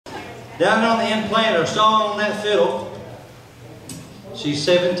Down on the end playing her song on that fiddle. She's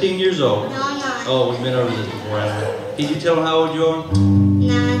 17 years old. No, I'm not. Oh, we've been over this before, haven't we? Can you tell them how old you are?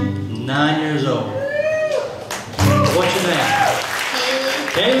 9. 9 years old. What's your name?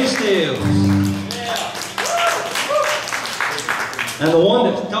 Kayleigh. Kayleigh Stills. And the one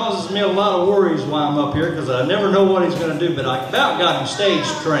that causes me a lot of worries while I'm up here, because I never know what he's going to do, but I about got him stage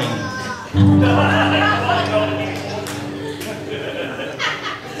trained.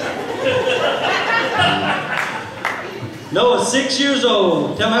 Noah's 6 years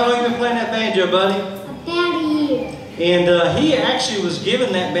old. Tell me how long you've been playing that banjo, buddy? About a year. And he actually was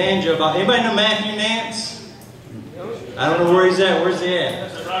given that banjo by, anybody know Matthew Nance? I don't know where he's at. Where's he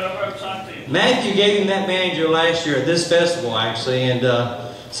at? Matthew gave him that banjo last year at this festival, actually, and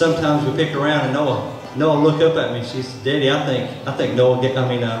sometimes we pick around and Noah looked up at me. She said, "Daddy, I think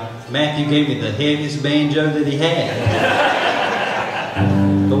Matthew gave me the heaviest banjo that he had."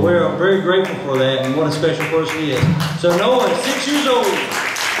 But we're very grateful for that, and what a special person he is. So Noah is 6 years old, and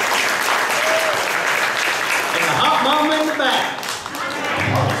the hot mama in the back.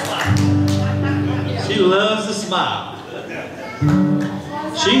 She loves to smile.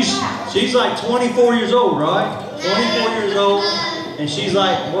 She's like 24 years old, right? 24 years old, and she's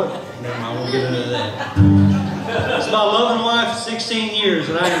like, what? Never mind, I won't get into that. It's my loving wife, 16 years,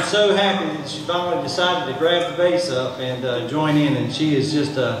 and I am so happy that she finally decided to grab the bass up and join in, and she is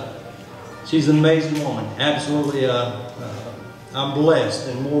just she's an amazing woman. Absolutely, I'm blessed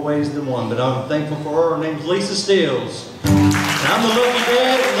in more ways than one, but I'm thankful for her. Her name's Lisa Stills. And I'm the lucky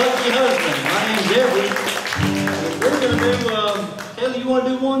dad and lucky husband. My name's Edward. We're going to do, Kayleigh, you want to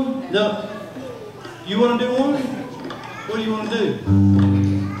do one? No. You want to do one? What do you want to do?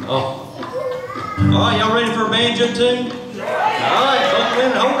 Oh. All right, y'all ready for a banjo tune? All right, buckle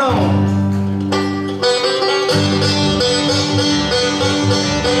in and hold on.